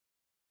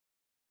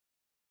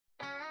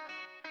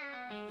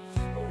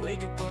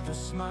Wake up with a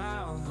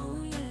smile,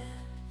 Oh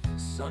yeah.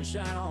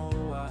 sunshine all the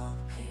while.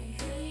 Hey,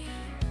 hey.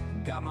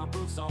 Got my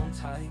boots on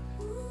tight,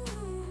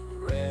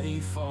 Ooh. ready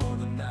for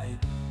the night.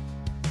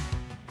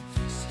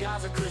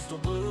 Skies are crystal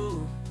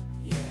blue,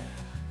 Yeah.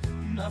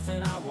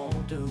 nothing I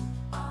won't do.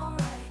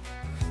 Alright.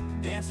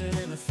 Dancing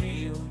in the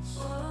fields,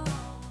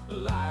 Whoa.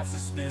 life's a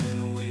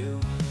spinning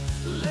wheel.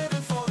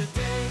 Living for the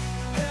day,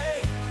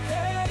 hey,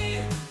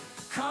 hey,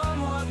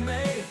 come what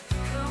may.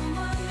 Come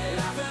on,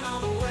 Laughing all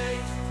the way,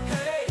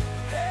 hey,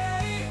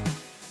 hey,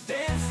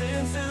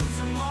 dancing till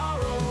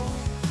tomorrow.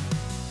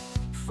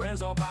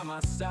 Friends all by my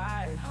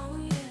side, oh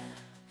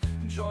yeah.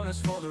 join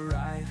us for the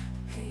ride.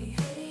 Hey,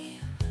 hey.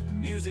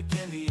 Music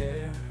in the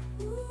air,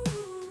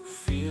 Ooh.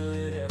 feel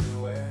it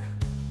everywhere.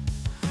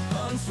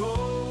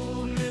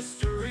 Untold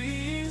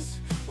mysteries,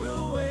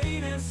 we'll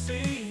wait and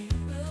see.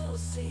 We'll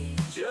see.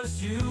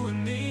 Just you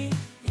and me,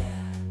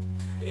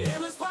 Yeah.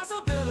 endless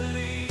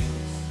possibilities.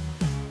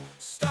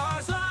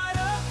 Stars light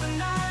up the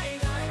night,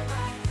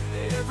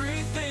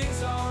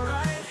 everything's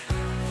alright.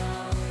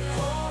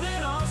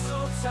 Holding on so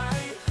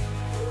tight,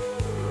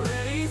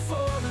 ready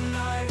for the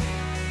night.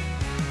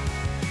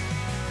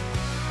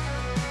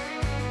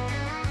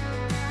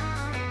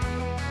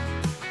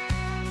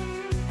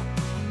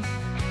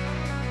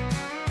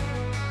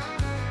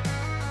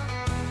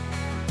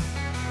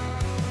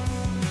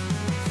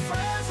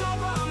 Friends all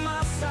by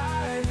my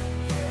side,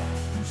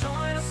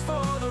 join us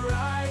for the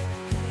ride.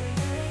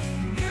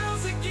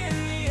 Music in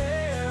the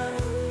air,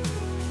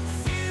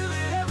 feel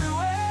it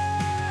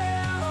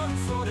everywhere. On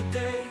for the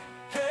day,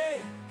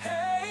 hey,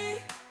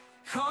 hey,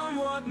 come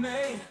what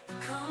may.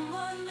 Come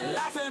on,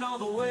 Laughing all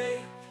the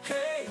way,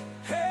 hey,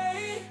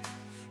 hey,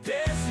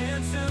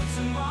 dancing till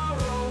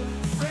tomorrow.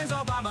 Friends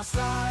all by my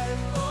side,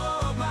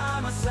 oh, by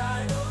my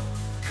side.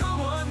 Come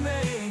what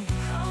may,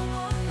 come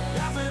on,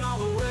 laughing all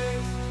the way,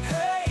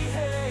 hey,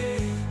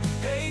 hey,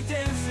 hey,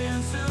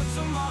 dancing till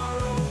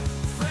tomorrow.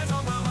 Friends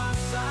all by my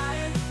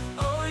side,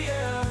 oh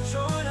yeah,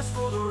 join us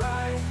for the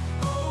ride,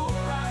 oh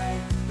right.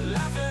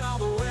 Laughing all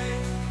the way,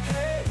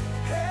 hey,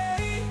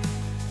 hey,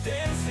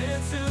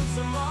 dancing till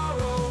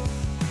tomorrow.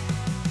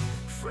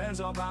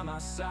 Friends all by my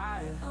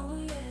side, oh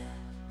yeah.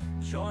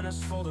 join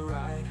us for the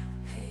ride.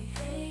 Hey,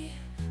 hey.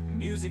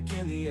 Music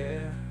in the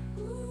air,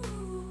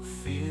 Ooh.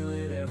 feel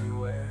it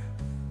everywhere.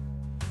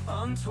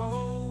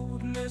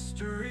 Untold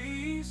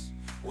mysteries,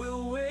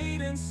 we'll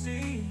wait and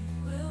see.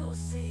 We'll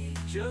see.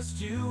 Just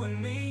you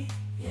and me,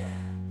 Yeah.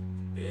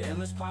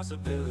 endless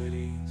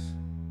possibilities.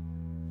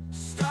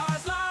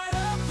 Stars light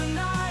up the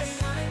night,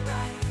 Shine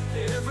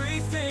bright.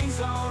 everything's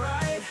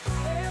alright.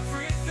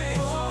 Everything's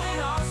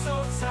holding on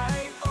so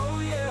tight, oh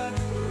yeah,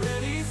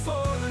 ready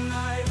for the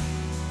night.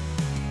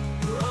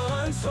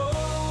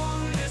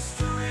 Untold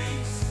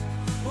mysteries,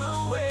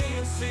 we'll wait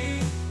and see.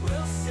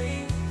 We'll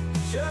see,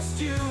 just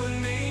you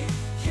and me,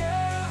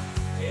 yeah,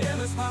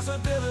 endless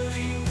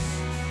possibilities.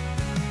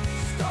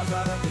 Stars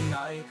light up the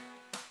night,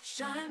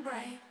 Shine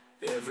bright.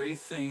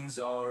 everything's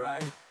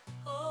alright.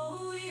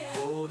 Oh yeah.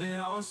 Holding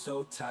on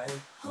so tight,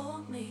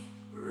 Hold me.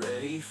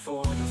 ready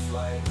for the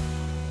flight.